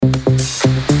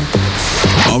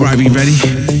Alright, we ready?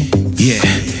 Yeah.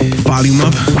 Volume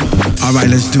up. Alright,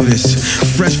 let's do this.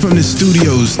 Fresh from the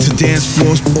studios to dance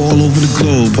floors all over the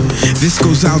globe. This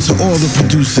goes out to all the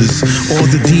producers, all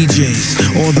the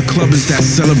DJs, all the clubbers that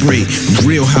celebrate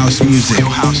real house music.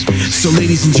 So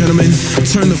ladies and gentlemen,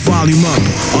 turn the volume up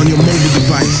on your mobile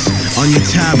device, on your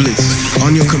tablets,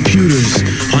 on your computers,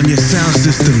 on your sound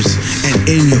systems, and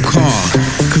in your car.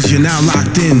 Cause you're now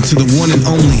locked in to the one and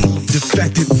only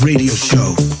Defected Radio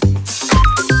Show.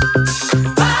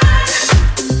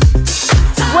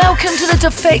 Welcome to the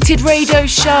Defected Radio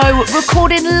Show,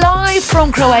 recording live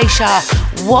from Croatia.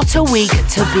 What a week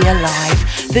to be alive.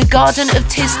 The Garden of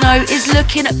Tisno is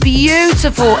looking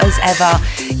beautiful as ever.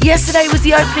 Yesterday was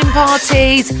the opening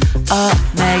parties.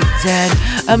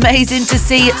 Amazing to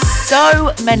see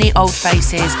so many old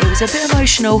faces. It was a bit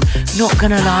emotional, not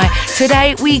gonna lie.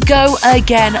 Today we go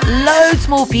again. Loads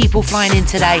more people flying in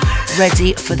today,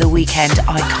 ready for the weekend.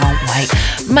 I can't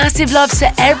wait. Massive love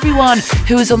to everyone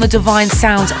who was on the Divine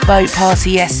Sounds boat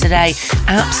party yesterday.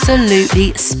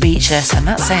 Absolutely speechless, and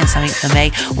that's saying something for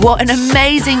me. What an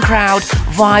amazing crowd.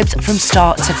 Vibes from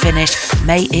start to finish.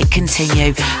 May it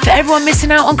continue. For everyone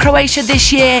missing out on Croatia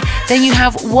this year, then you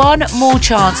have one more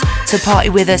chance to party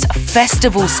with us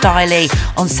festival styly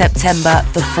on September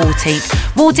the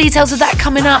 14th. More details of that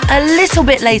coming up a little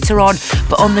bit later on,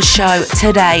 but on the show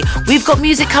today, we've got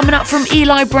music coming up from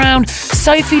Eli Brown,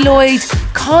 Sophie Lloyd,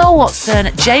 Kyle Watson,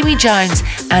 Jamie Jones,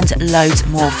 and loads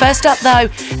more. First up though,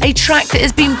 a track that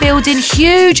has been building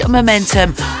huge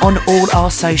momentum on all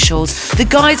our socials. The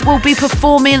guys will be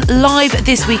performing live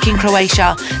this week in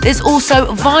Croatia. There's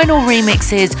also vinyl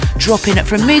remixes dropping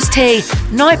from Moose T,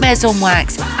 Nightmares on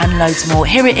Wax, and loads more.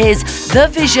 Here it is, The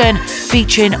Vision,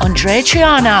 featuring Andrea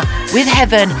Triana with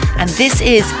Heaven, and this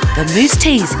is the Moose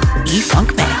T's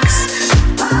E-Funk Mix.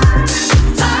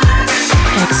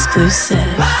 Exclusive.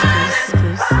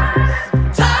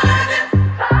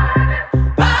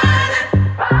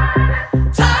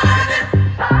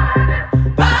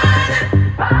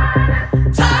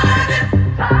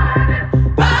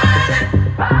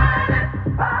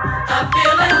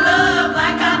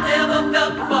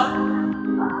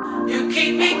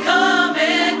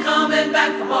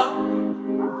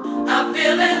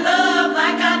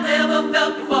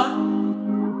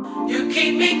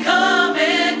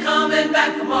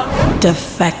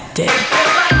 Defected.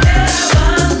 Coming back.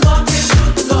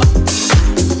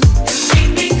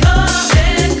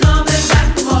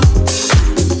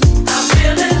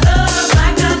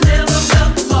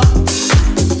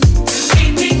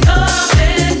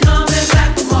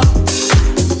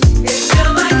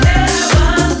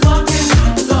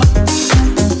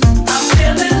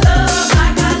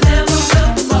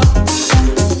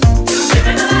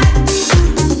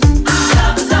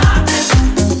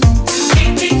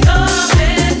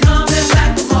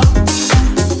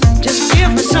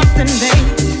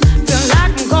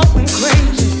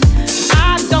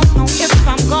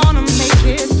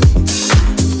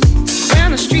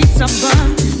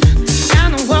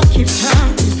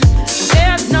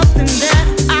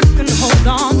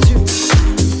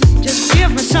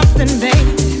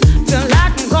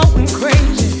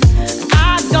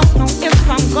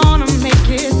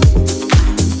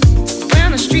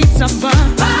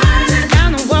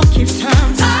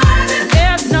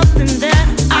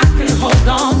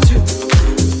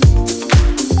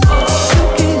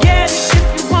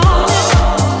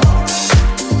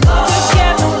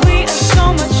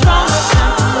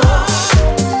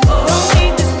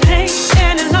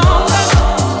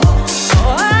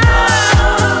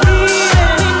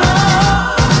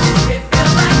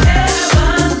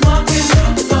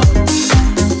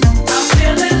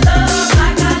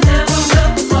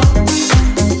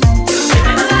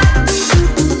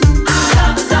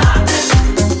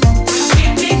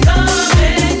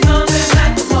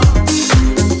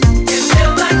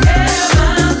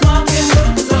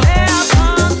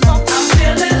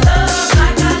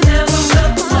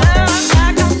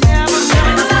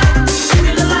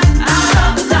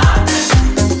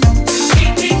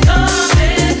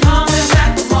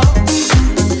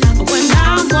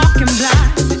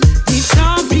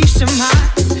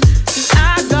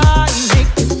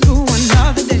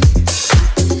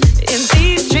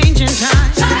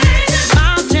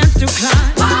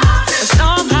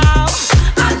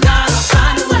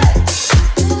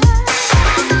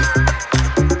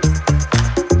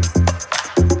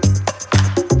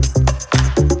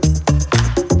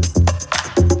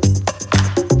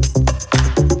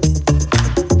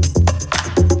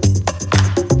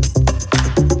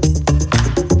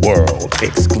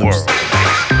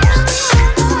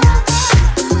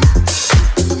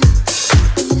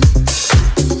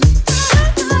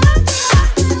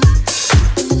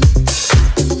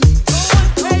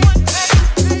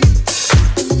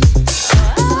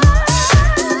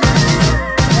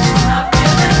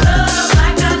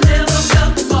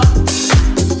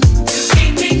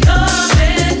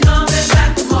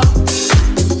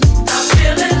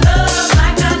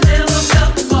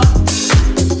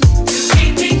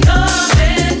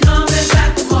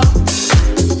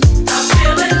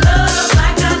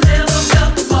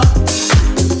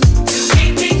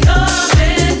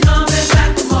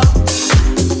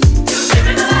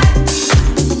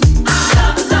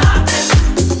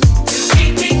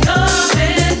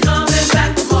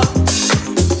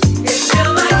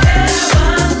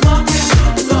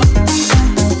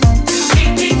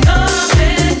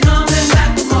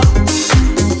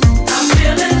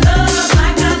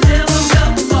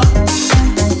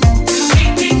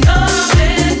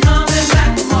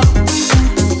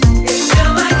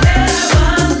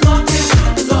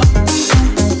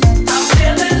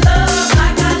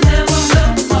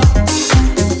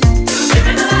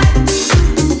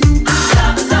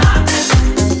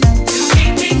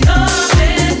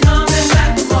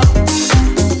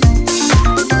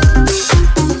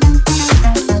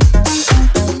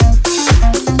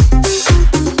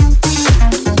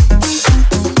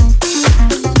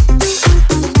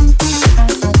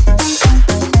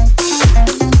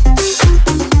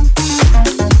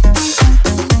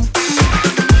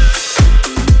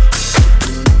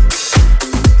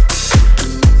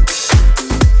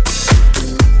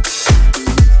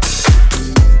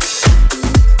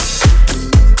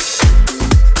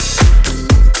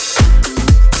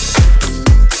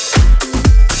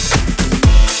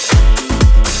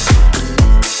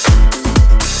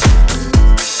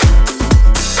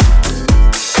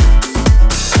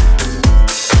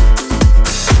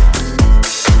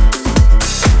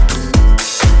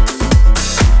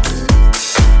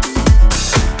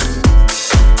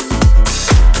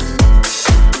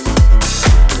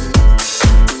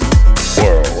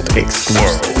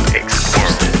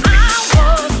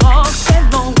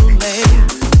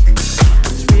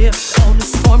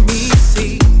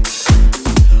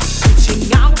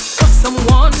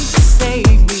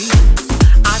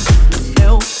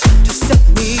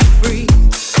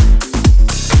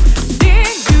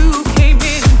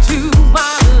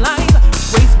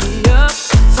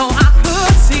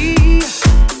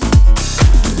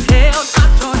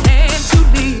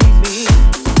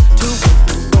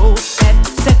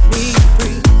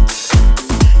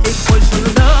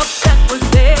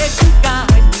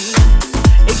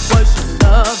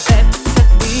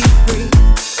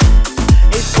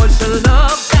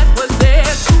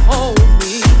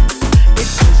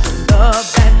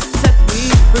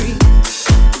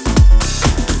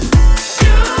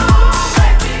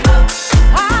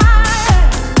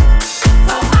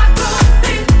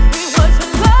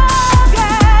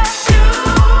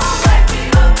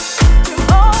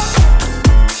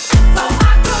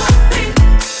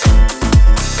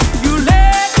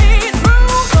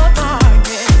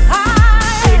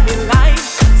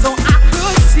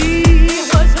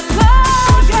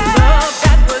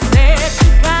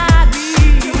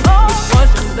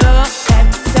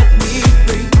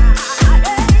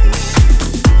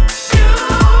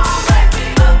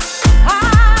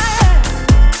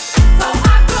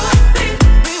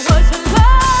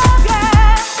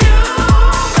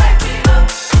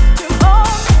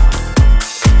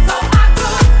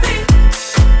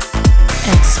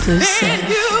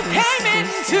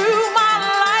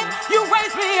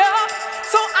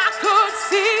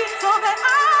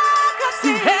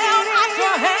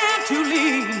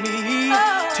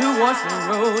 was the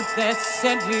road that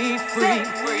set me free.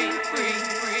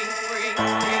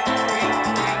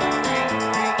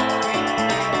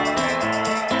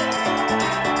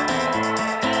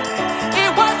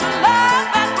 It was the love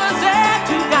that was there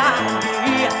to guide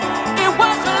me. It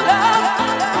was the love.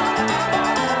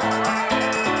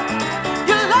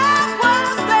 Your love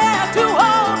was there to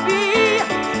hold me.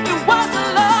 It was the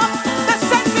love that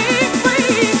set me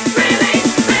free.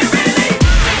 Release me, release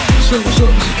me. So what's up,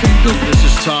 this is King Duke. This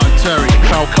is Todd Terry.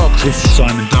 Cal Cox. This is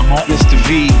Simon Dunmore. Mr.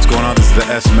 V. What's going on? This is the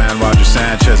S-Man, Roger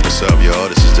Sanchez. What's up, y'all?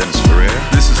 This is Dennis Ferrer.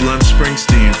 This is Len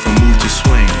Springsteen from Move to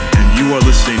Swing, and you are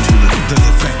listening to the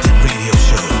Defected Radio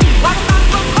Show.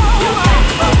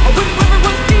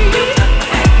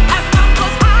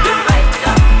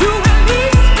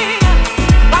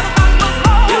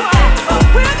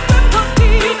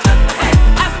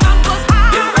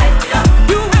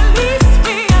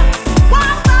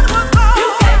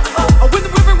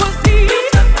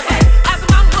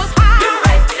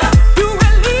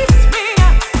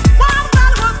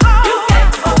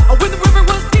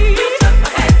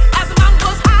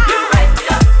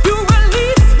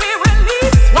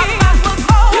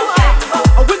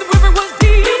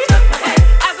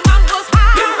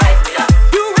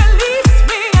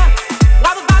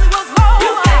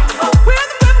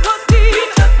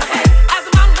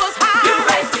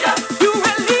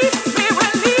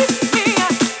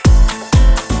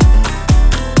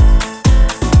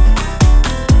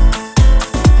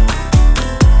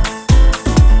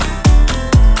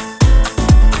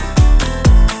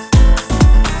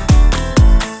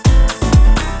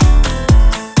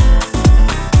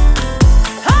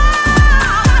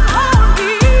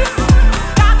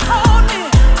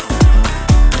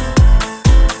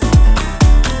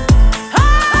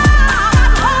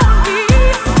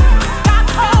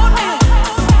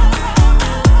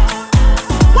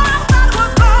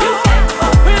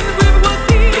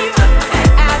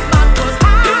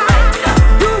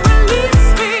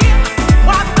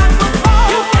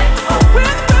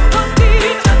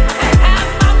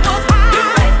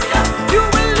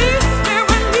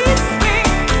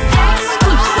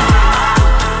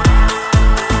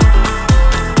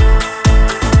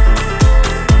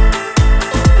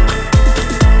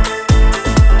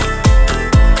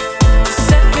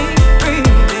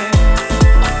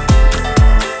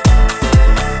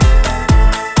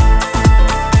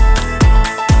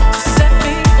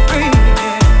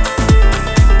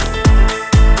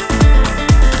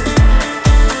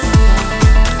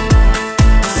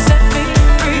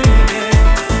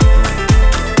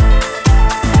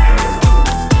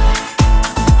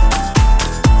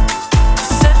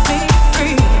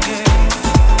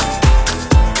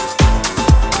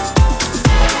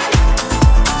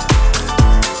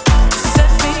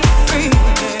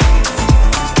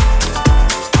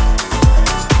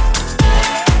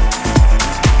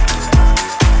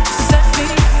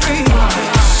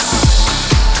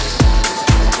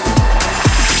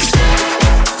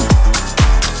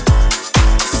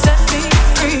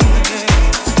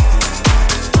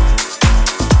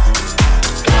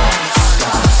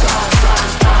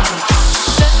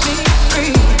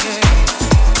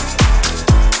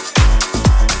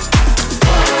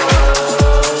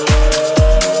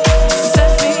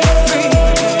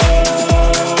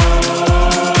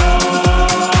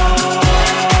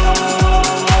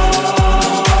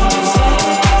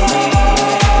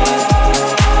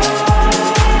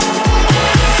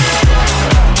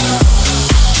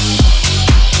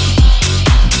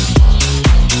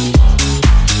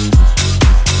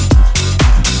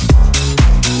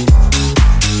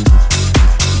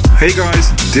 Hey guys,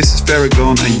 this is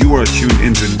Paragon and you are tuned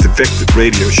into the Defected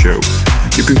Radio Show.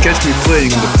 You can catch me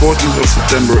playing on the 14th of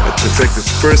September at Defected's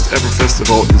first ever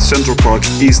festival in Central Park,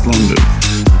 East London.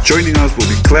 Joining us will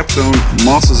be Claptone,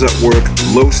 Masters at Work,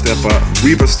 Low Steppa,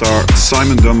 Reba Star,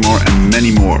 Simon Dunmore and many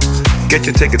more. Get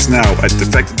your tickets now at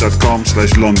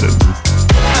defected.com/London.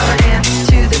 Power dance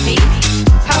to the beat.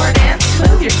 Power dance,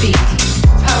 move your feet.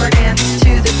 Power dance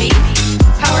to the beat.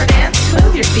 Power dance,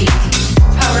 move your feet.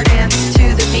 Power dance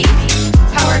to the beat.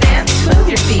 Power dance, move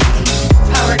your feet.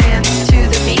 Power dance to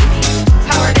the beat.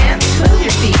 Power dance, move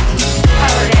your feet.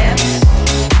 Power dance.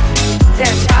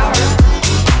 Dance power.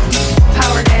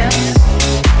 Power dance.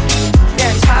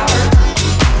 Dance power.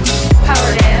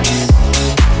 Power dance.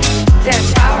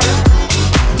 Dance power.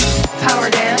 Power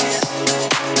dance.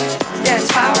 Dance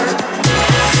power.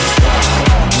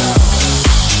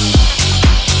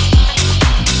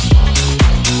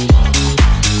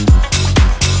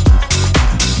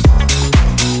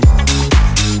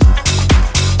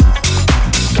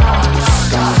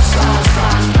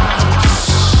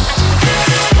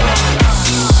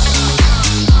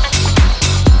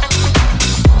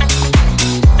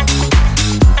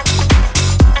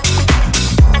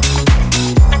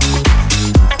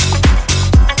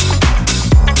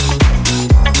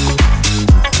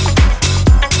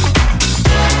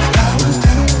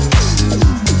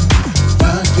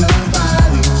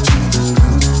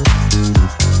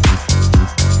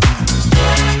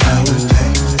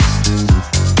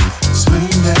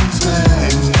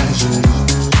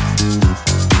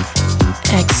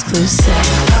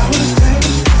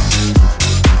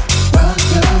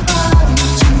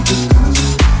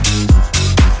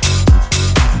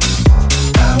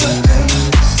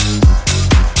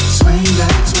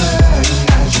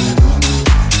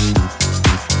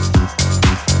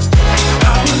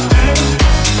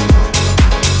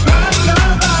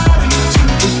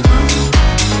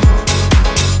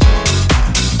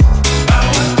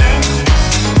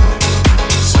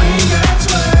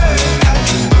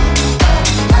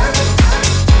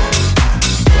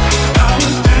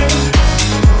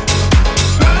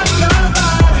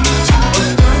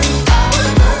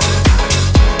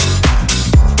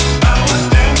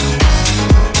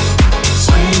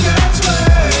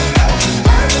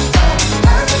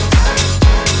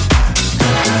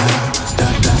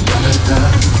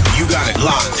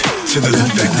 to the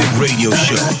Defected Radio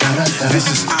Show.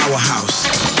 This is our house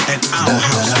and our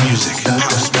house music.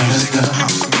 House music.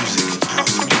 House music.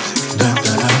 House music.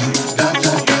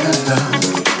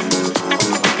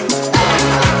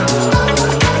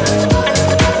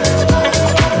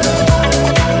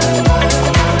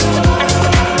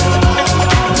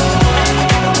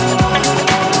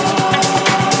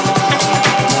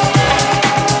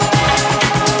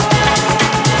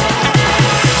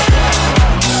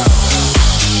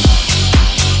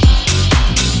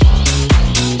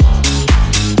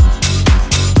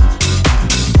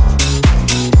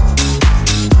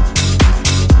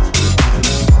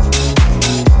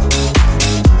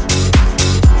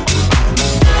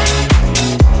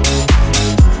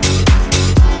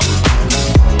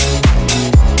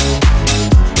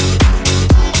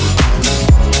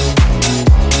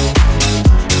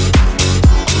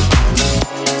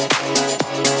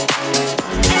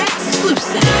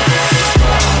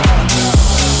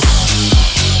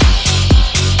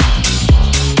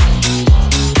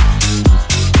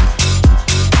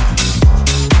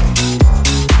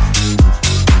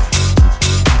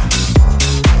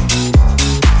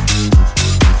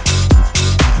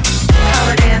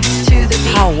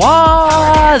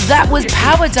 That was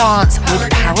Power Dance with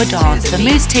Power Dance, the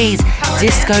Moose Teas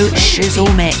Disco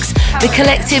Shizzle Mix. The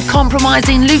Collective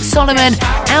comprising Luke Solomon,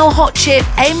 Al Hot Chip,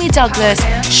 Amy Douglas,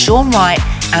 Sean Wright,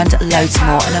 and loads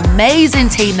more. An amazing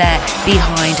team there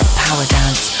behind Power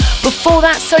Dance. Before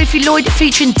that, Sophie Lloyd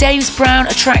featuring James Brown,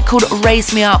 a track called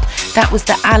Raise Me Up. That was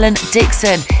the Alan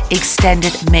Dixon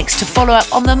extended mix. To follow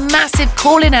up on the massive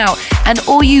Calling Out, and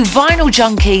all you vinyl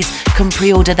junkies can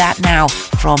pre-order that now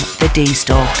from the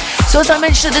D-Store. So as I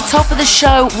mentioned at the top of the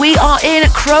show, we are in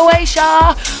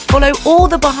Croatia. Follow all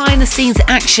the behind the scenes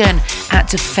action at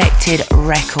Defected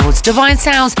Records. Divine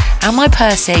Sounds and my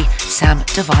Percy, Sam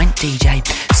Divine DJ.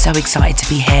 So excited to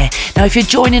be here. Now if you're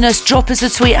joining us, drop us a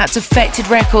tweet at Defected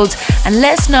Records and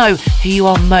let us know who you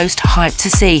are most hyped to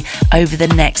see over the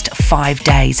next 5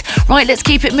 days. Right, let's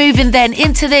keep it moving then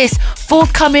into this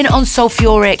forthcoming on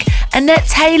Sulfuric, Annette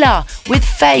Taylor with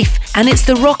Faith, and it's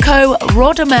the Rocco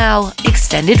Rodamel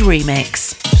extended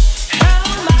remix.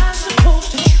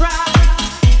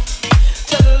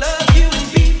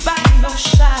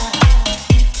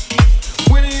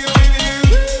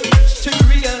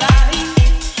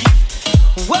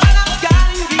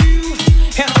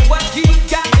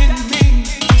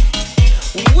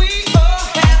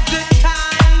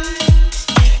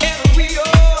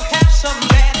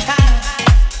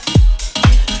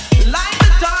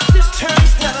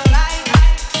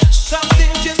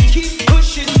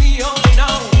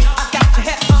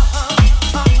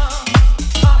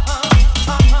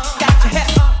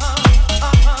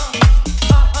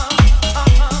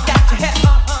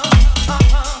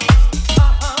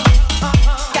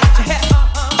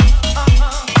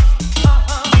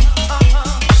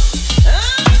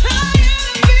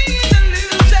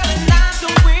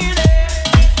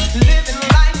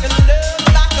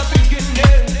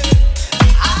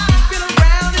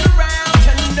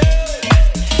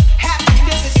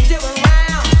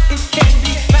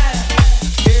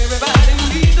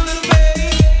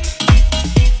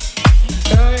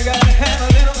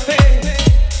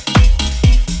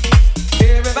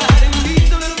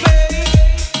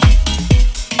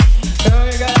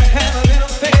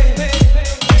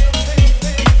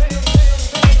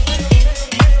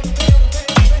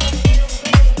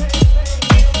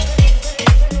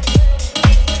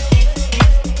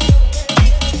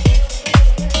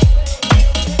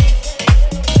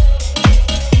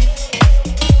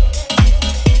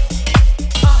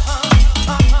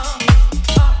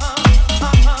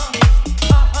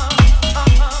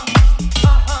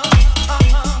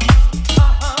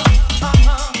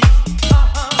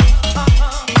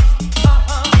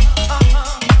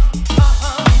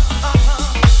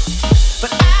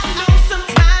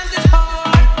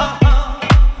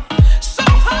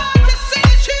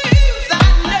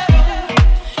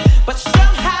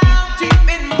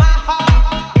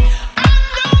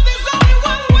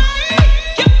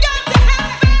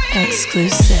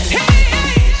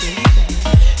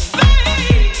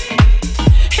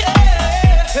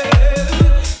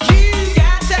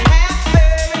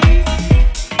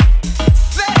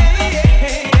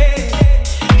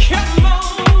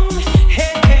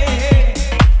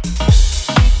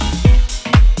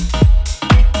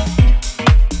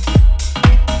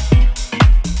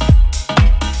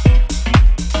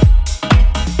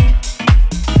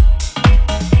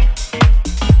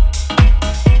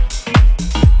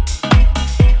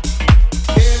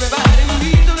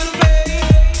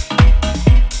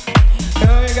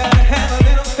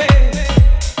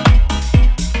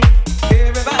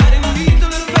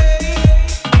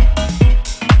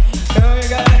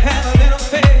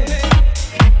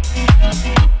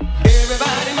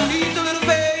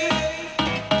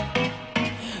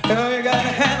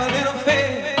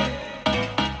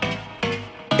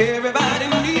 Everybody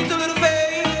needs a little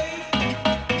faith.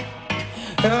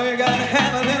 Oh, you gotta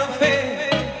have a little faith.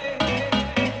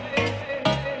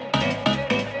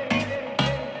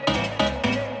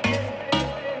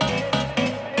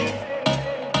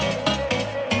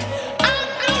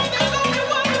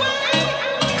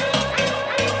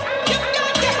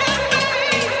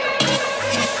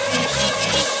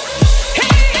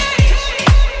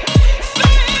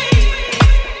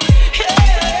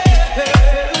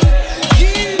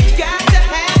 You got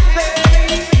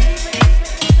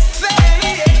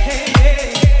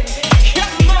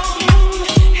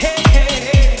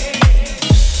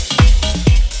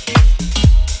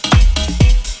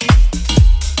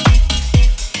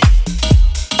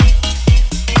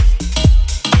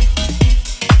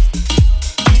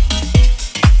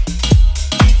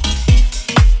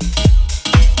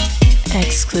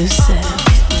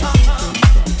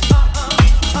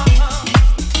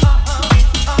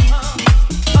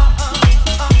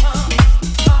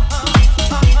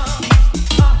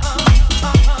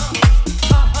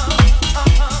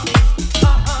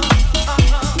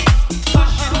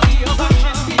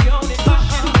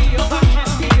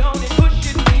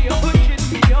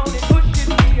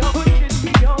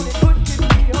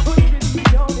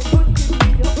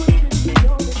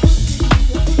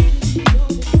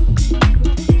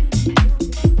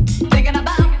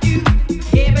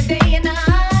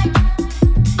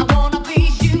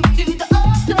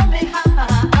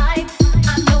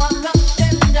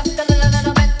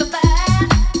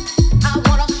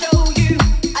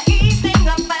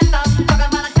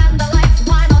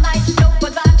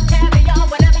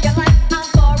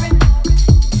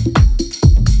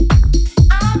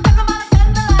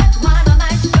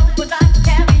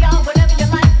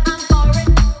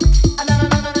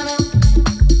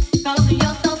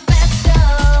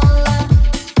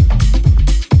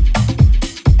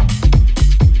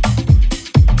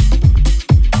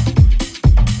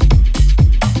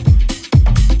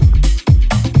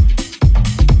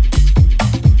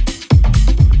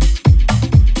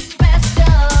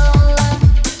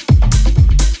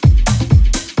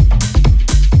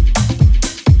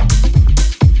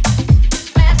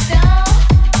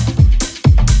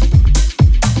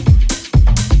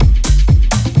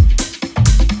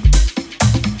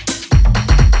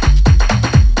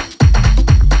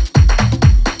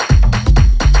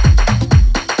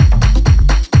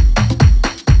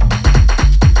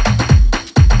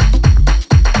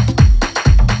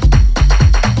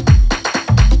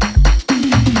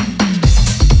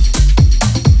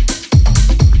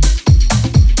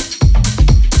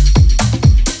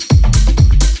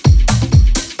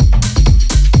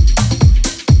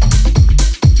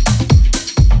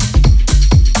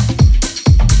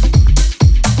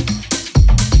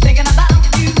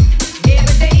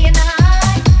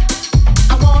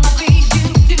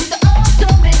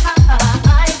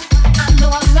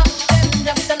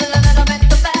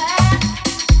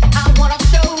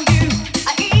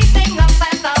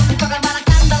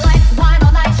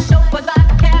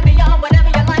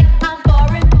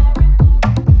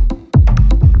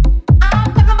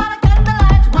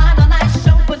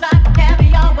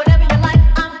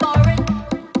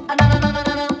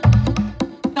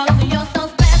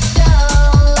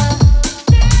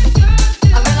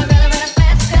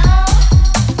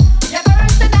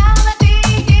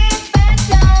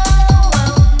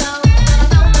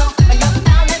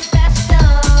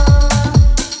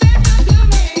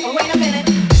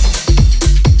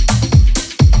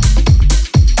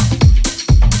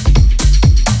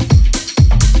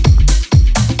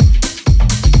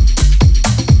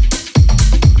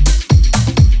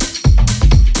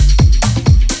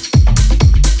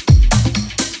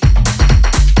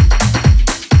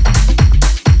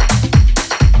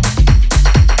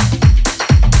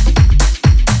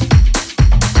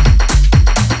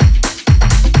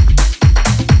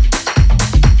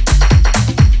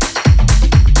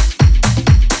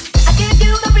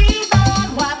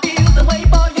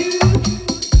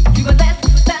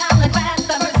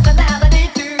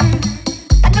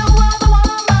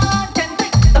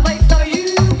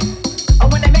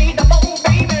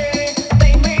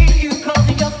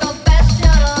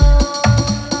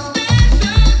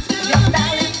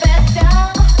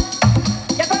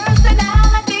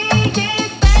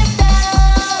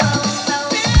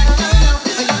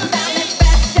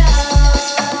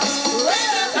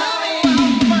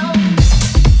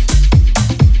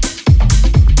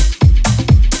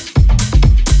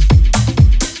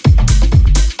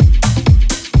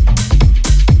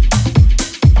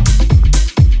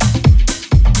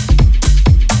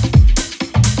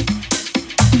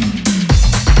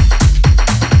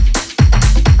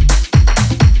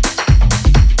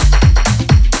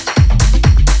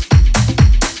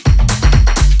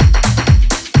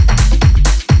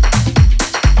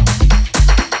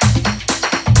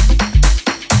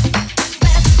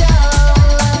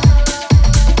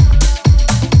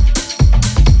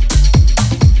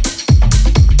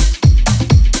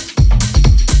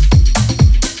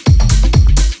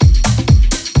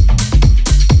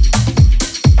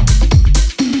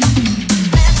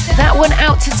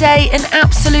an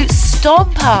absolute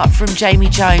stomper from Jamie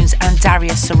Jones and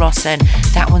Darius Sarosan.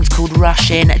 That one's called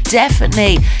Rush In.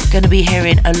 Definitely going to be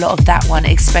hearing a lot of that one,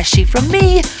 especially from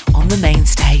me on the main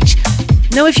stage.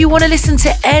 Now, if you want to listen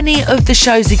to any of the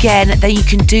shows again, then you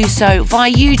can do so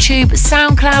via YouTube,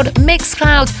 SoundCloud,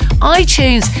 Mixcloud,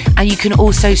 iTunes, and you can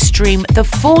also stream the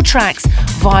full tracks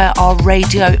via our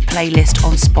radio playlist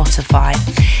on Spotify.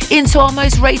 Into our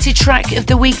most rated track of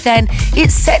the week then,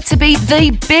 it's set to be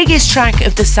the biggest track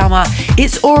of the summer.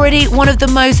 It's already one of the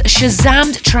most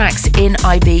Shazammed tracks in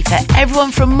Ibiza.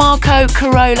 Everyone from Marco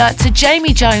Carola to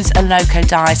Jamie Jones and Loco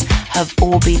Dice have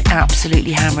all been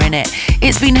absolutely hammering it.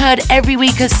 It's been heard every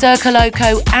week as Circa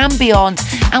Loco and beyond,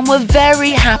 and we're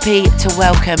very happy to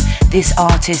welcome this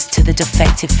artist to the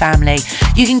Defected family.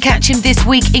 You can catch him this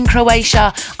week in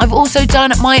Croatia. I've also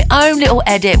done my own little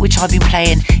edit, which I've been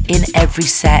playing in every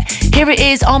set. Here it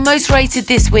is, our most rated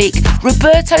this week,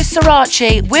 Roberto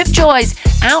Saraci with Joys,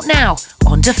 out now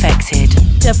on Defected.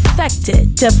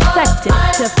 Defected, defected,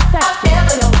 defected.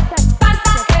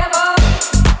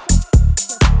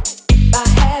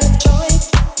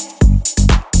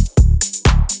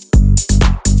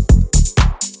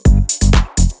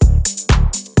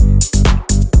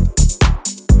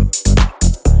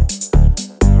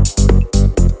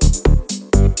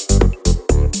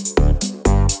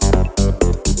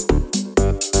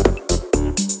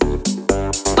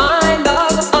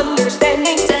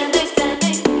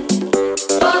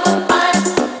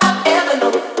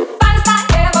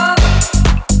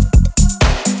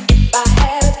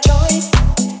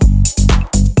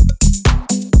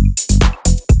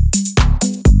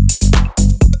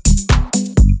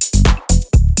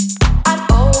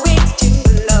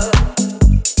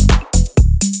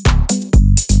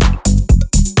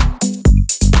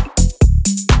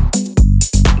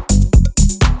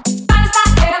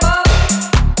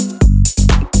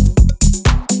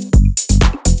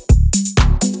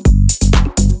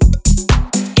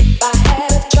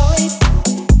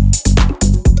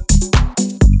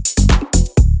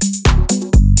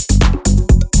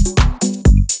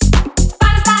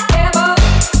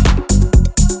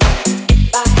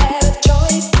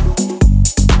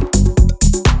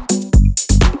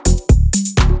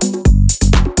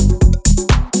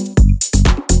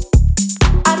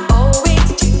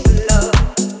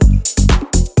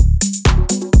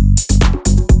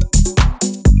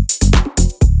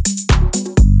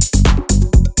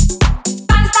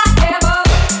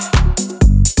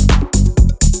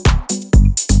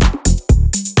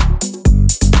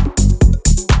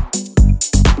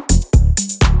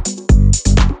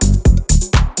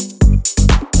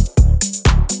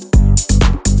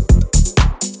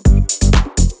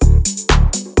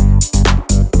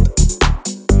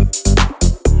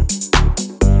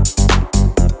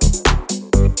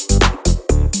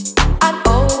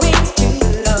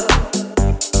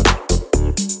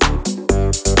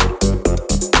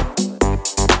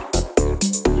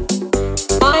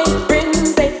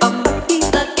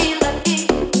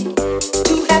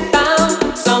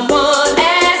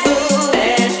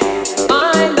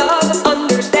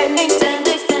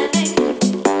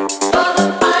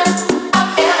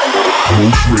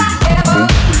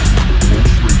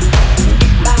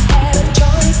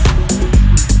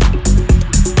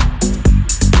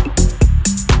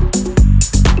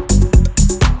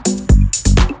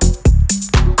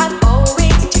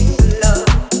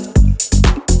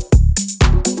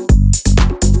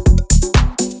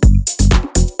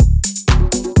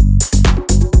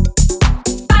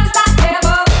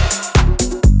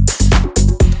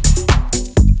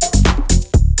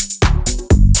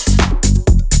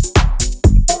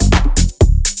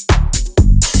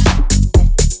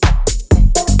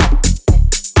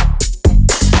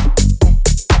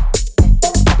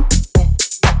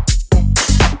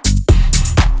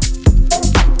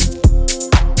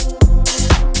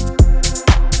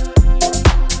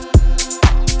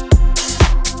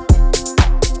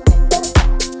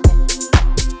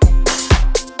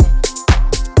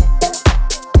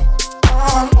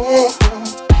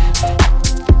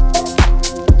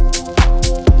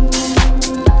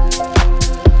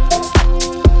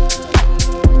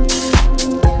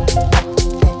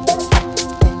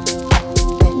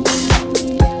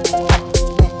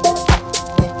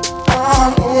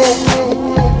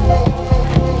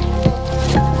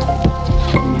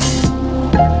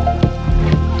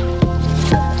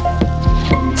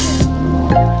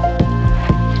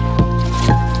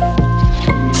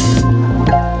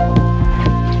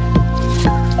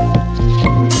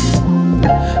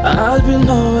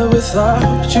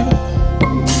 without you.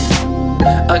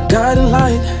 A guiding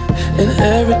light in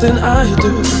everything I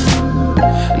do.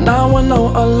 Now I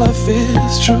know our love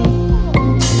is true.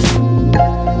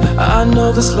 I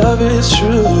know this love is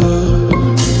true.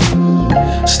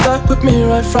 Stuck with me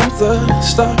right from the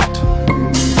start.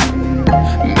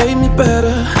 Made me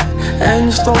better and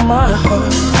you stole my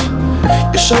heart.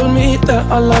 You showed me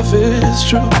that our love is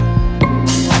true.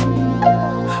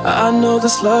 I know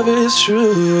this love is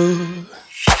true.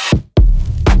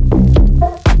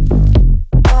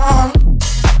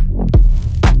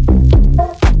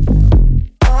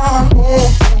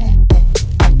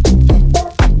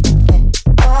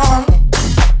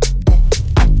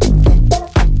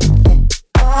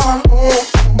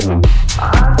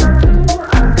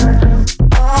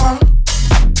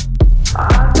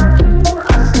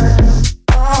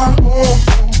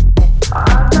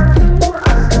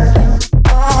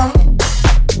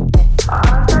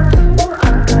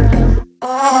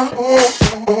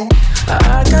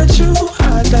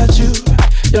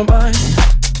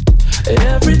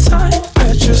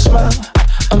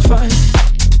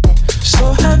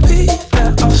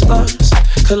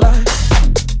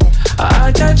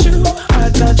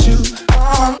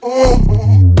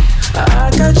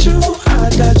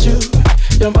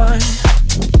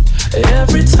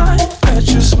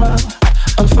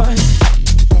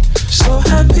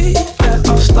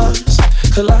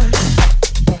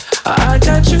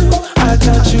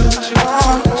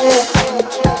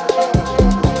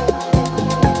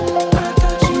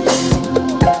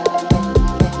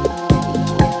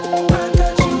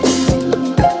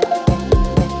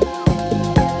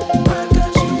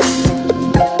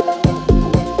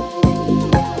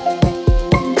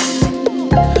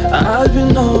 I'd be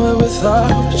nowhere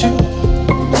without you.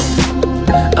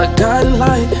 A guiding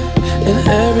light in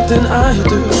everything I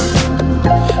do.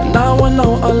 Now I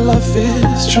know our love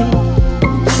is true.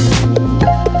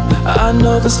 I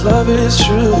know this love is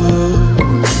true.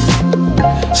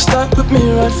 Stuck with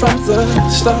me right from the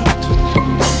start.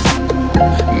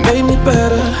 Made me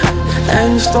better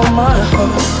and you stole my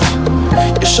heart.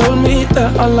 You showed me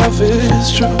that our love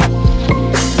is true.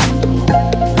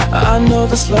 I know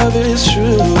this love is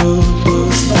true.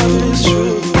 This love is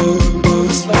true.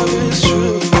 This love is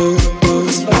true.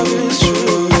 This love is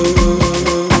true.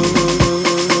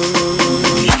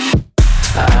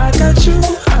 I got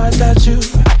you,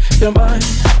 you're mine.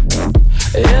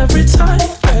 Every time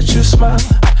that you smile,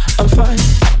 I'm fine.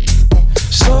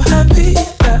 So happy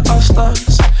that our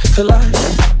stars collide.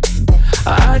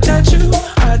 I got you,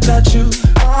 I got you.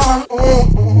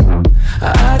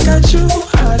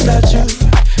 I got you,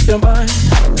 you're mine.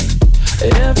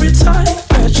 Every time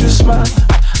that you smile,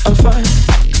 I'm fine.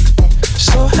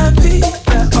 So happy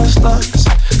that our stars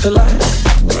collide.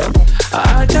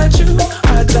 I got you,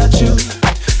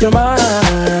 you're mine.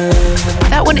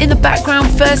 That one in the background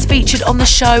first featured on the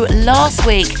show last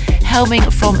week, hailing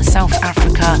from South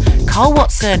Africa. Carl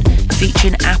Watson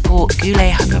featuring Apple Goulet, I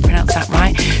hope I pronounced that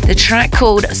right. The track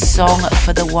called Song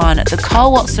for the One. The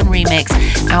Carl Watson remix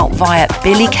out via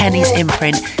Billy Kenny's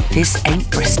imprint, This Ain't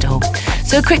Bristol.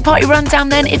 So a quick party rundown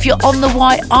then. If you're on the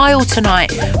White Isle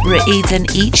tonight, we're at Eden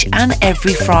each and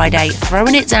every Friday,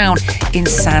 throwing it down in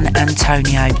San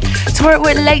Antonio. Tomorrow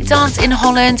we're at Lake Dance in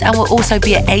Holland and we'll also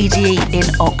be at ADE in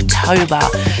October.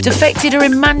 Defected are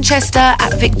in Manchester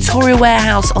at Victoria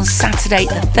Warehouse on Saturday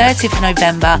the 30th of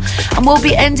November, and we'll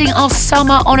be ending our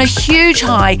summer on a huge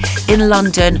high in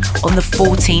London on the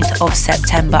 14th of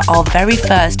September, our very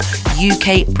first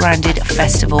UK branded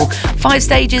festival. 5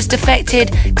 stages: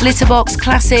 Defected, Glitterbox,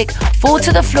 Classic, Four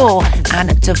to the Floor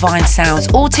and Divine Sounds.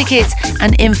 All tickets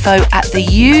and info at the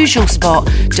usual spot,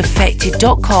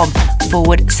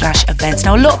 defected.com/events.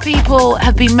 Now a lot of people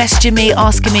have been messaging me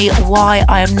asking me why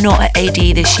I am not at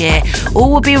AD this year.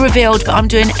 All will be revealed, but I'm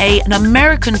doing an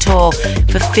American tour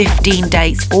for 15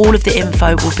 dates. All of the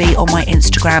info will be on my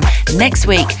Instagram next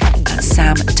week at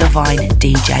Sam Divine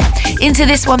DJ. Into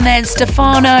this one then,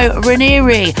 Stefano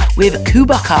Ranieri with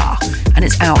Kubaka, and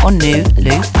it's out on New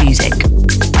Loop Music.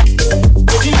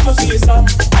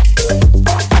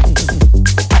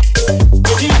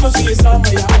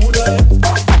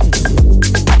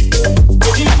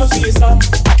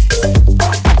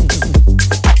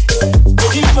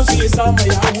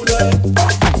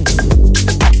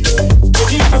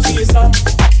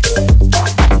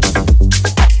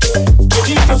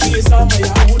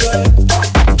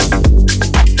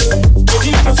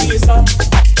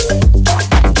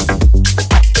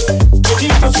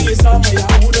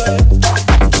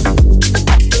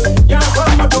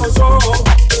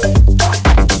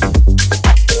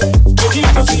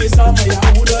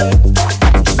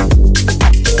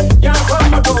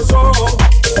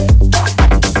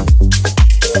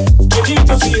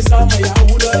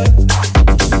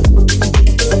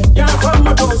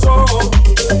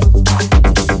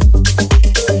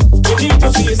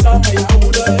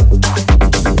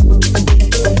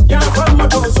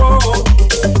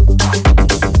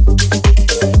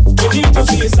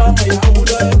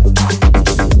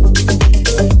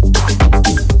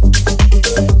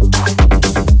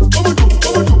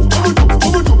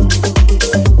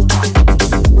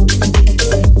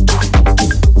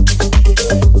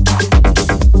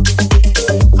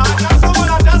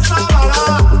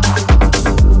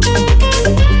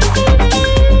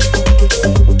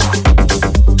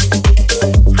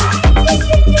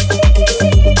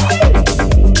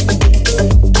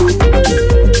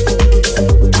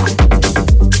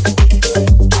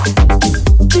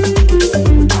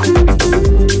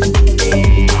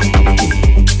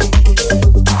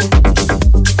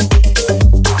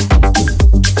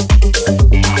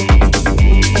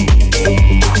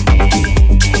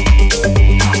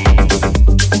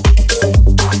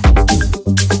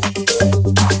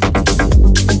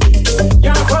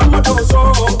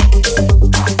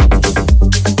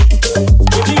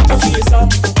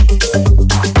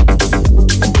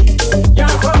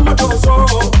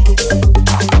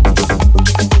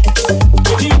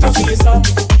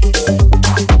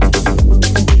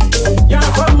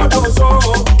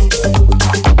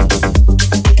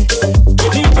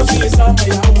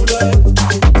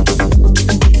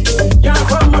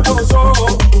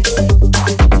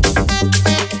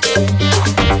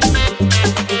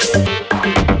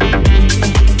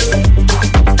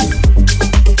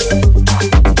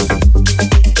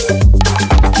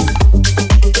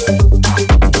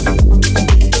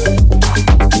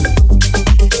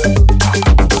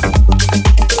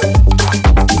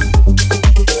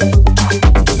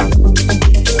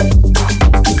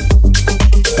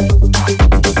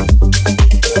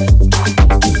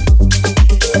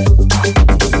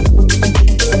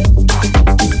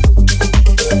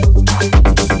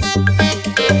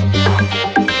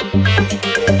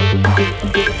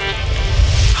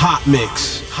 hot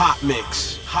mix, hot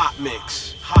mix, hot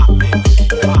mix, hot mix.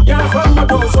 Yeah, from my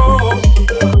dozo.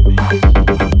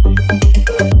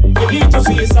 You need to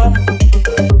see some.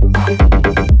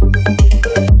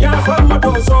 Yeah, from my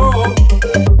dozo.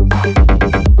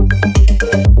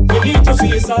 You need to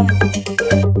see some.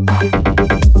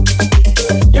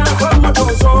 Yeah, from my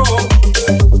dozo.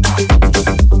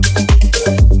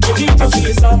 You need to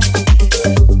see some.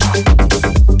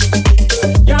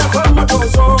 Yeah, from my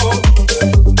dozo.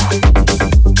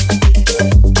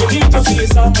 You need to see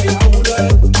some.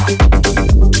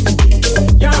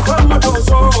 Yeah, from my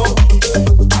dozo.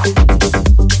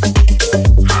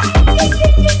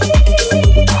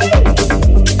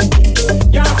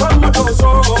 Yeah, from my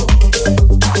dozo.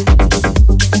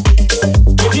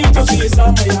 You need to see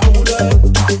some.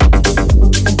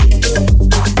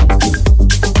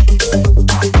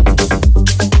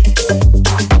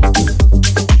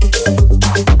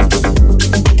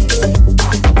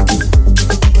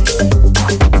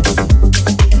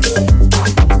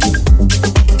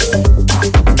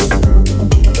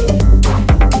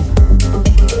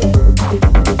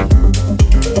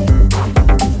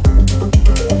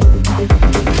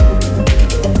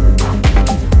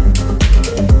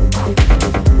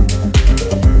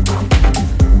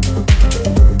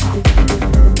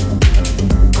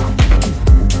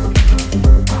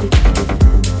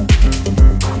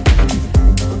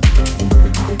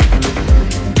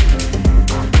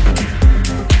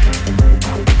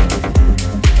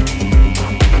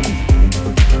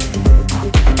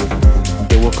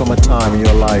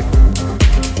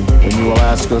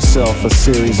 Yourself a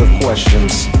series of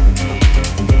questions.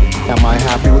 Am I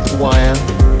happy with who I am?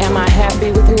 Am I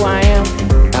happy with who I am?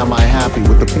 Am I happy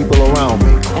with the people around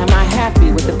me? Am I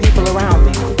happy with the people around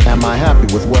me? Am I happy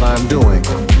with what I'm doing?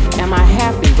 Am I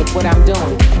happy with what I'm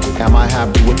doing? Am I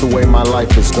happy with the way my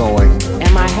life is going?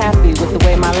 Am I happy with the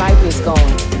way my life is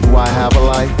going? Do I have a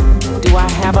life? Do I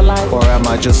have a life? Or am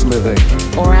I just living?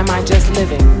 Or am I just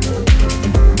living?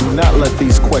 Do not let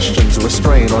these questions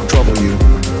restrain or trouble you.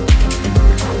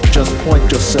 Just point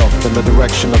yourself in the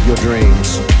direction of your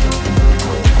dreams.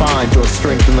 Find your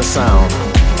strength in the sound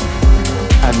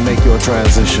and make your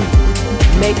transition.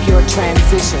 Make your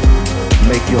transition.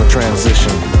 Make your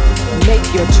transition. Make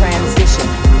your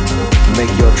transition.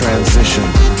 Make your transition.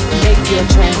 Make your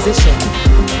transition.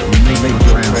 Make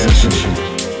your transition.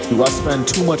 Do I spend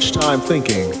too much time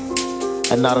thinking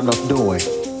and not enough doing?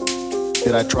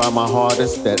 Did I try my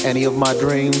hardest at any of my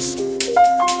dreams?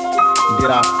 Did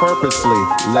I purposely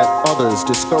let others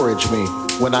discourage me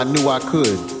when I knew I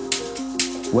could?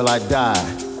 Will I die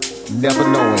never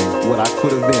knowing what I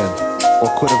could have been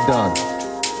or could have done?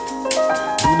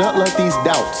 Do not let these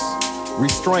doubts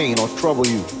restrain or trouble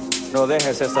you. No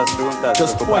dejes esas preguntas.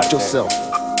 Just point yourself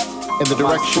in the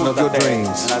direction of your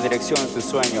dreams. En la dirección de tus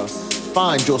sueños.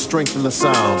 Find your strength in the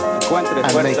sound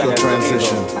and make your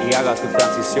transition. Y haga tu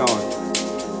transición.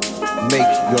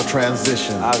 Make your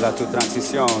transition. Haga tu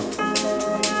transición.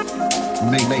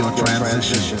 Make your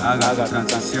transition. Haga tu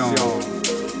transición.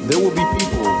 There will be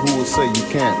people who will say you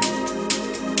can't,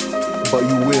 but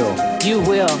you will. You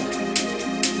will.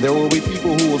 There will be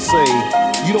people who will say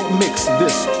you don't mix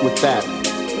this with that,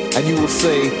 and you will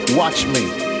say, watch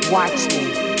me. Watch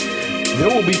me. There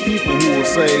will be people who will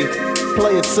say,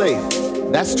 play it safe.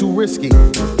 That's too risky.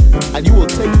 And you will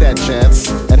take that chance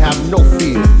and have no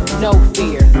fear. No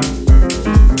fear.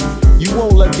 You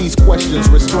won't let these questions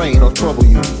restrain or trouble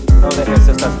you. No dejes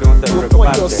estas preguntas you will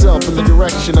point yourself in the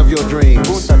direction of your dreams.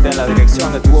 Púntate en la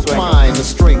dirección de tus you will sueños. find the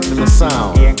strength in the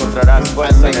sound. Y encontrarás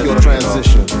fuerza and make en el your sonido.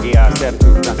 transition. Y hacer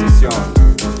tu transición.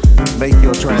 Make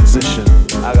your transition.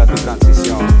 Haga tu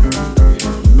transición.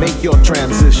 Make your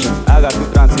transition. Haga tu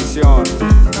transición.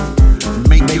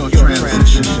 Make your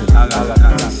transition. Haga la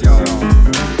transición.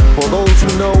 For those who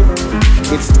know,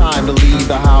 it's time to leave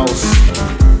the house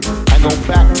and go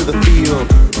back to the field.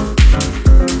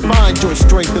 Find your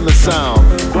strength in the sound.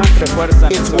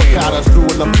 It's what got us through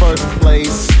in the first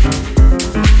place.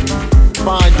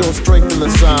 Find your strength in the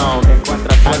sound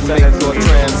and make your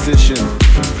transition.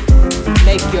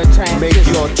 Make your transition. Make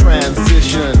your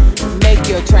transition. Make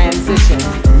your transition.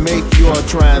 Make your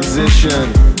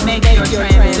transition. Make your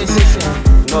transition.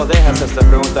 No dejas estas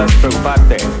preguntas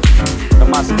preocuparte.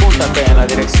 Nomás púntate en la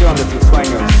dirección de tus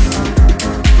sueños.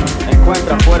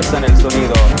 Encuentra fuerza en el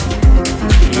sonido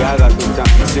y haga tu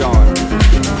transición.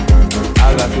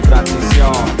 Haga tu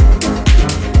transición.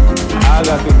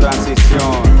 Haga tu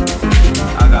transición.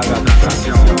 Haga tu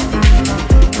transición.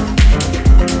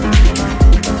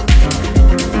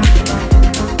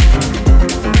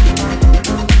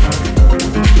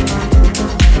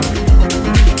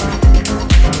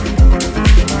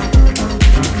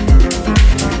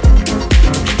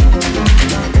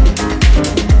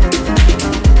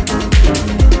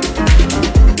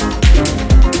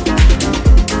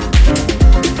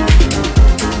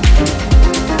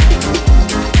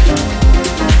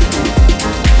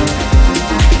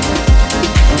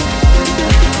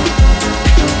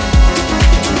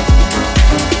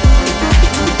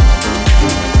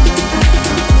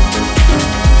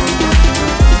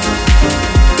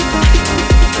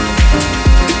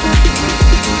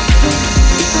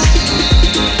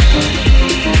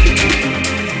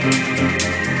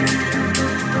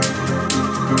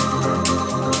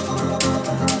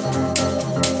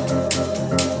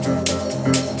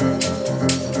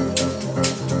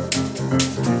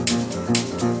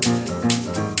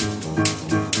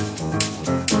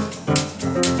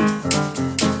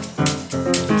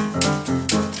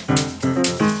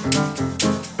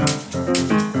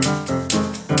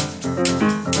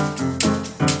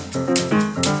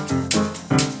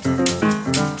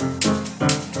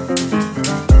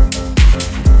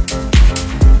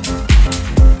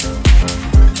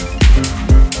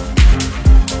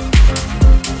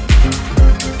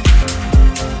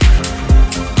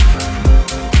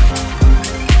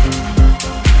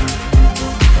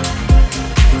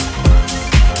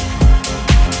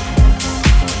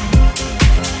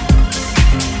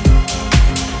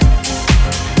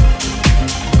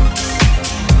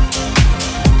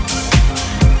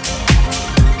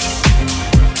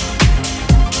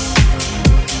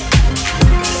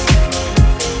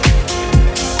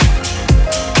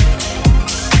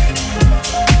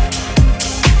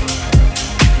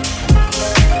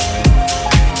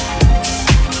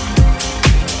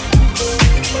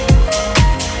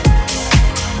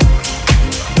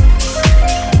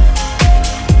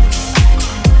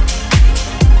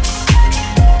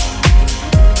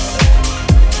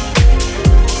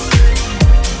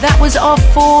 That was our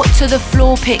 4 to the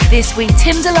floor pick this week.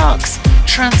 Tim Deluxe,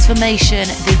 Transformation,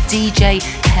 the DJ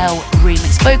Hell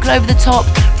remix. Vocal over the top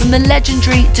from the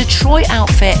legendary Detroit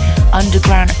outfit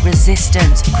Underground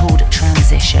Resistance called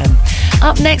Transition.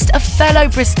 Up next, a fellow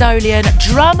Bristolian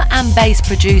drum and bass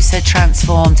producer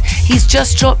transformed. He's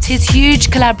just dropped his huge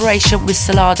collaboration with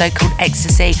Solado called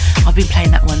Ecstasy. I've been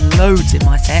playing that one loads in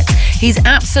my sets. He's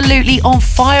absolutely on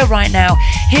fire right now.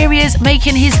 Here he is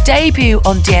making his debut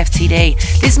on DFTD.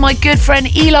 This is my good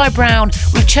friend Eli Brown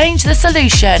with Change the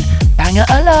Solution. Banger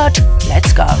alert,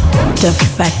 let's go.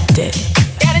 Defected.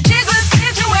 Gotta change the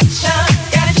situation.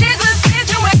 Gotta change the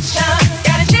situation.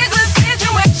 Gotta change the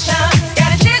situation.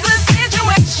 Gotta change the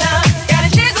situation. Gotta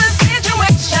change the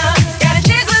situation. Gotta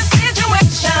change the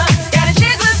situation. Gotta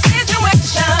change the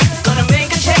situation. Gonna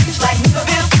make a change like never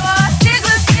before. Change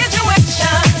the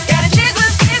situation. Gotta change the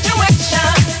situation.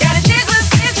 Gotta change the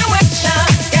situation.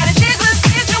 Gotta change the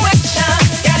situation.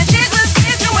 Gotta change the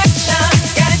situation.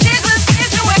 Gotta change the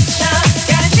situation.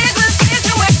 Gotta change the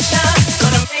situation.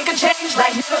 Gonna make a change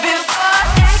like never before.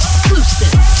 Exclusive.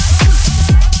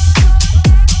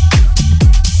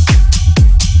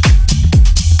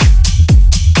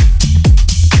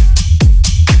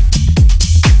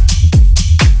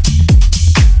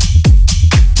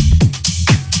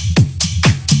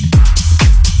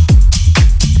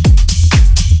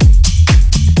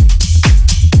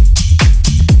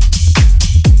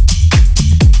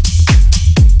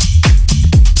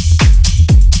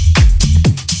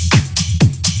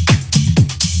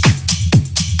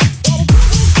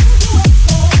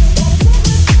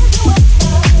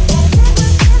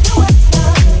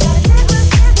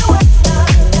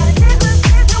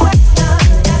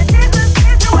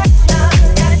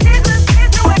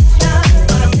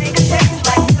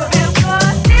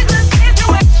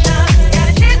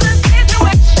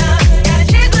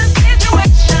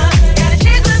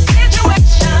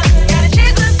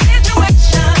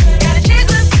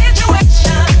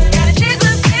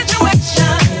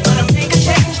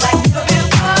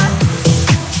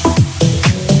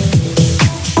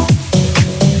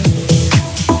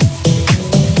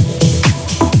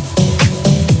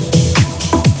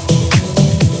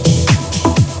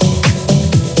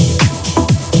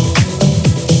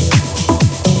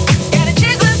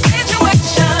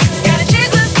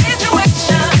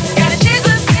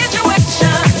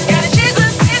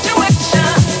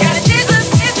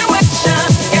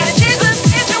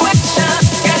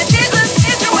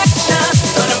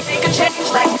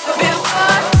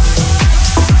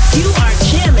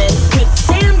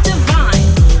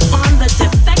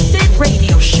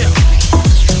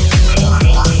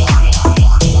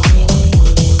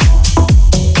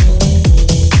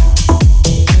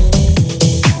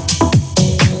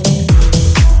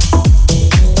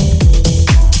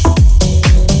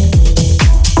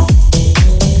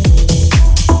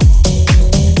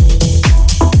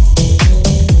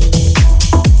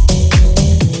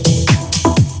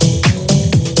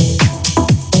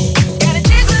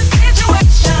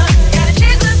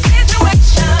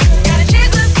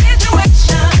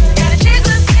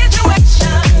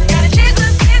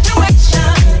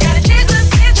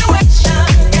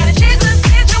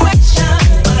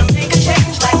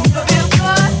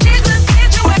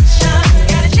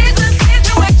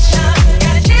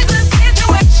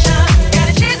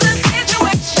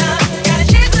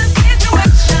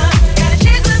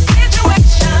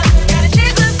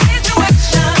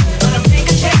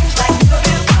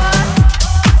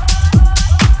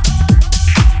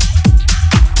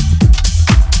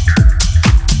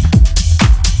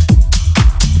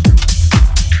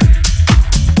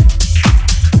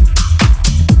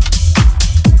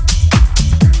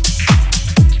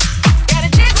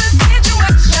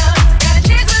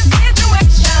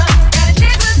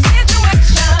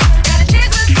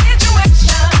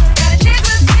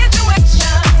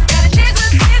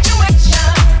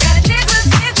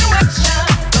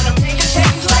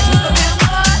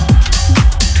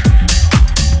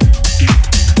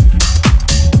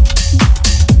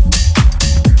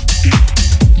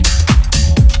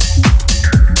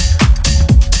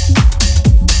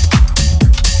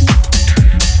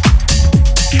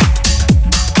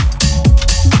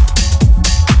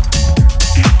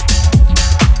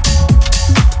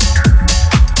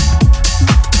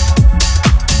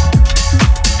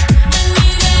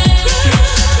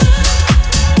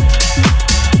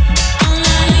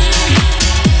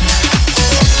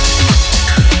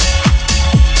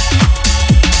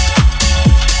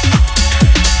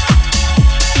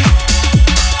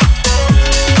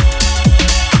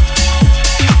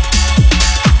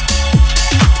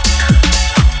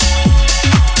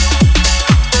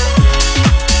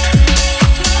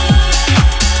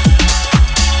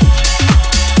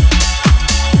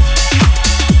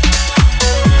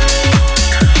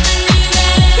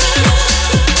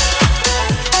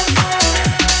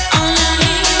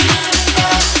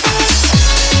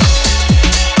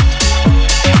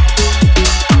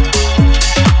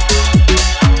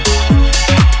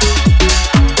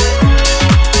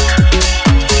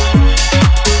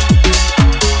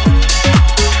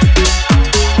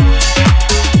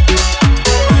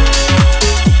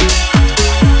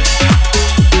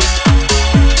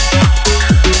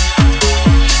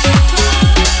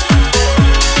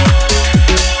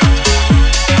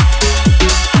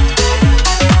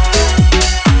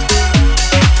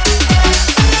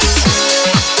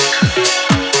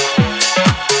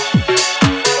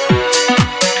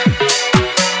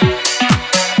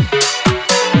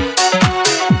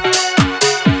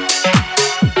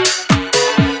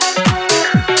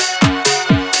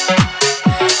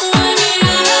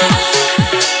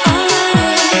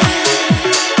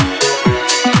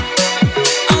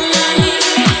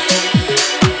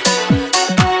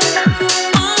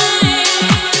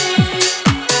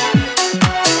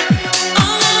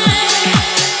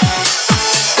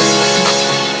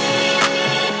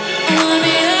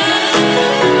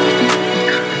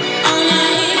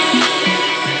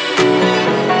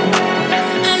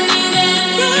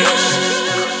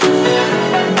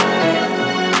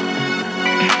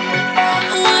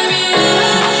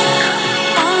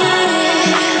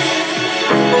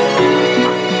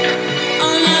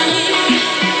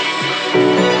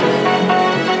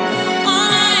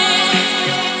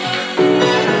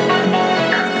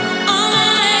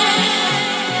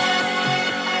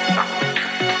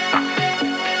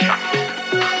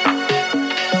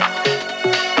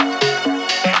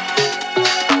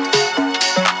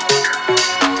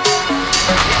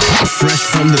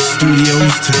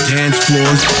 studios to dance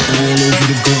floors all over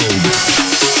the globe.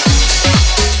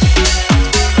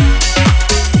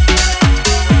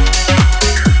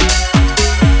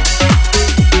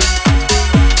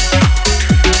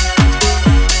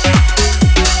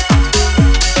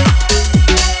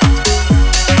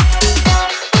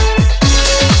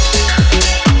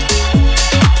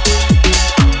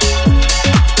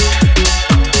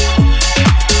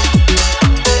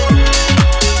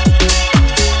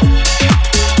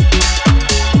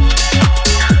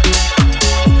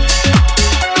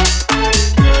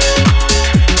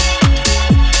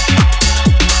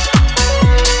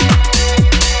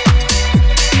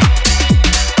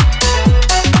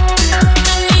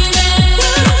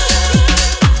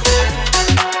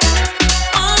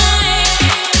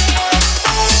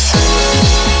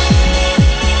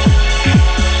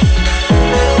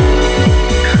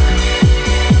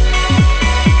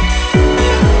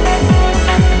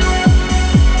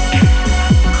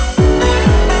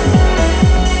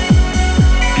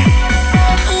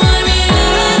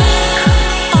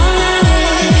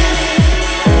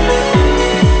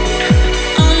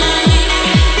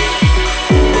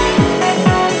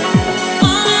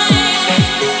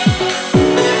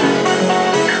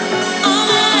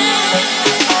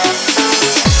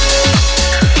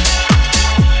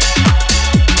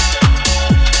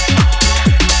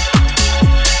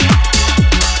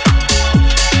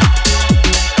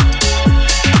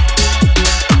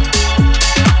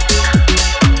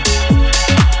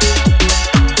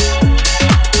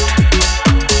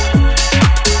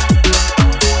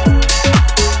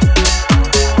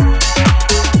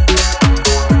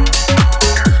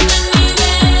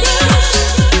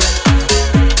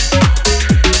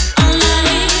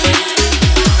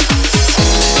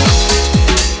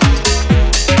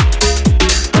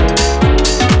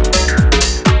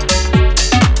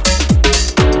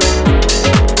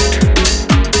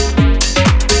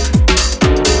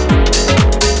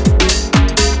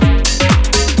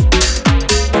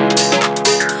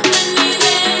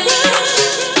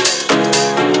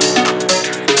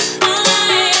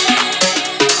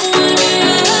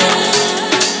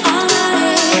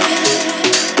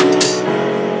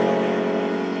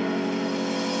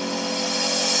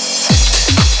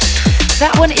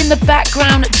 That one in the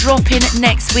background dropping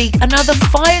next week. Another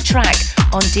fire track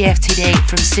on DFTD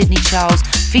from Sydney Charles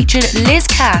featuring Liz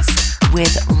Cass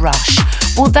with Rush.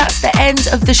 Well, that's the end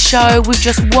of the show with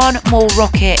just one more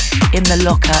rocket in the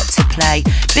locker to play.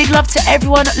 Big love to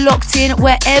everyone locked in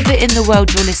wherever in the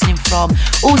world you're listening from.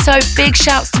 Also, big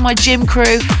shouts to my gym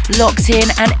crew locked in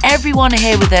and everyone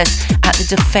here with us at the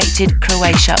Defected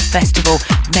Croatia Festival,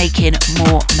 making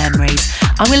more memories.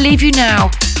 I'm going to leave you now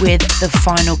with the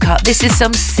final cut. This is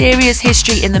some serious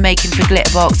history in the making for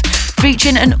Glitterbox,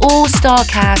 featuring an all-star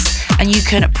cast, and you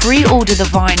can pre-order the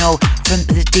vinyl from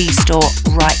the D-Store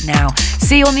right now.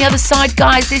 See you on the other side,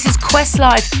 guys. This is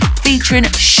Questlife featuring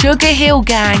Sugar Hill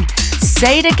Gang,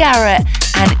 Seda Garrett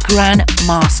and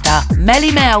Grandmaster,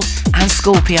 Melly Mel and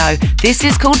Scorpio. This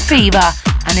is called Fever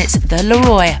and it's the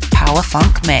Leroy Power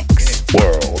Funk Mix.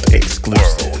 World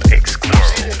exclusive. World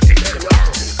exclusive.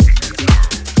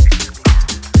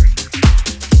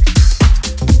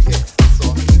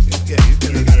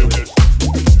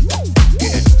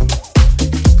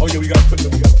 Oh yeah, we gotta put the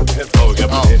headphones. Oh, we gotta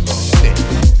put the headphones. Shit.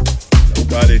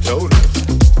 Nobody told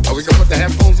us. Are we gonna put the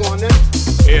headphones on now?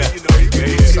 Yeah. You know, you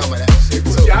can do some of that shit.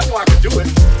 So, yeah, I know I can do it.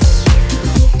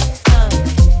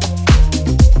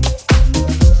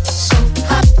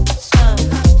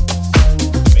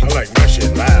 I like my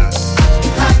shit loud.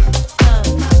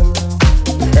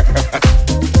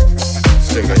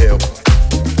 Sing a hell.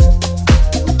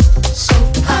 So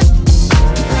hot.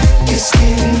 It's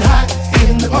getting hot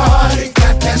in the party.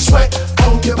 Got that sweat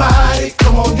on your body.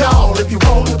 Come on, y'all, if you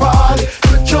want to party,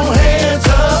 put your hands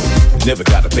up. Never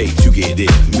got to pay to get in.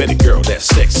 Met a girl that's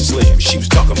sexy slim. She was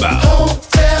talking about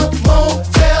hotel,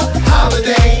 motel,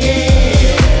 holiday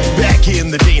inn. Back in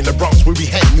the day in the Bronx, we be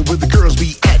hanging with the girls,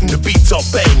 be at and the beats all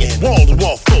banging. Wall to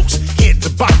wall, folks, hit the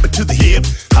bop to the hip.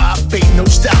 Hop ain't no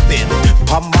stopping.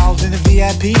 Pop balls in the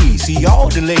VIP. See all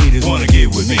the ladies wanna get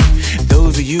with me.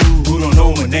 Those of you who don't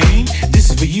know my name, this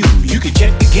is for you. You can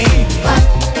check the game.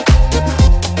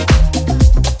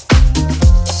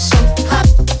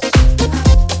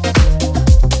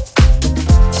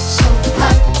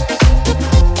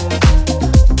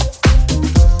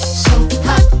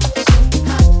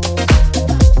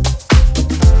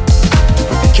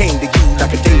 Came to you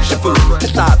like a deja vu.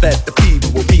 It's not that the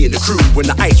people will be in the crew in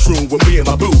the ice room with me and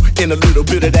my boo. In a little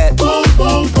bit of that boom,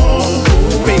 boom, boom.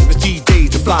 Famous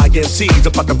DJs and fly MCs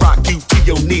about to rock you to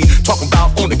your knee. Talking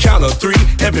about on the count of three,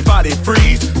 everybody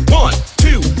freeze. 1,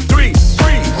 2, 3,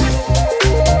 freeze.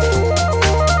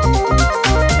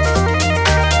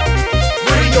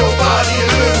 Bring your body a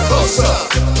little closer.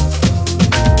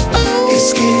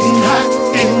 It's getting hot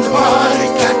in the party.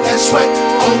 Got that sweat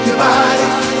on your body.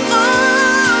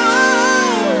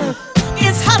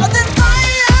 It's hotter than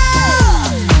fire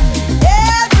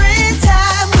every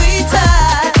time we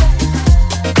touch,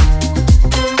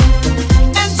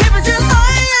 and temperature's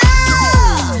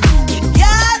higher. You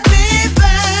got me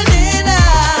burning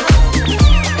up,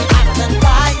 hotter than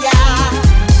fire.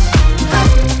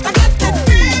 I got that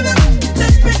feeling,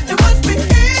 just pretty much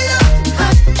behavior.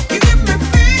 You give me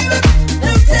feeling,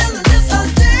 no telling just how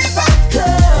deep I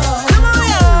could. Come on,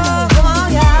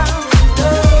 y'all,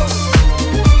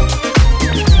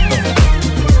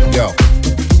 Yo,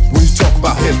 when you talk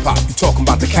about hip hop, you talking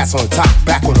about the cats on the top,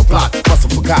 back on the block. Must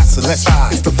have forgot, so let's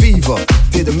ride. It's the fever,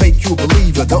 did it make you a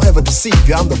believer? Don't ever deceive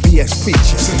you, I'm the BX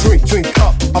preacher. So drink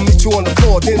up. I'll meet you on the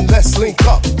floor, then let's link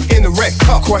up. In the red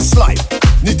cup, Quest Life.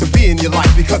 Need to be in your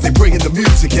life because they bringing the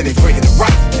music and they bringing it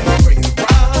right.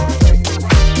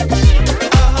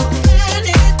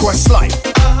 Quest Life.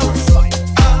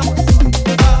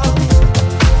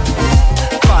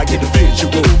 I get a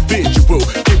visual,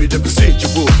 give me the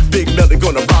residual. Big Melly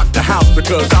gonna rock the house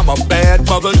because I'm a bad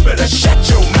mother. You better shut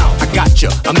your mouth. I got ya.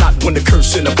 I'm not one to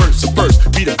curse in a verse of verse.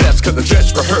 Be the best cause I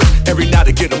dress rehearse. Every night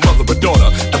I get a mother or daughter.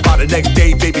 And by the next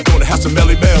day, baby gonna have some melody.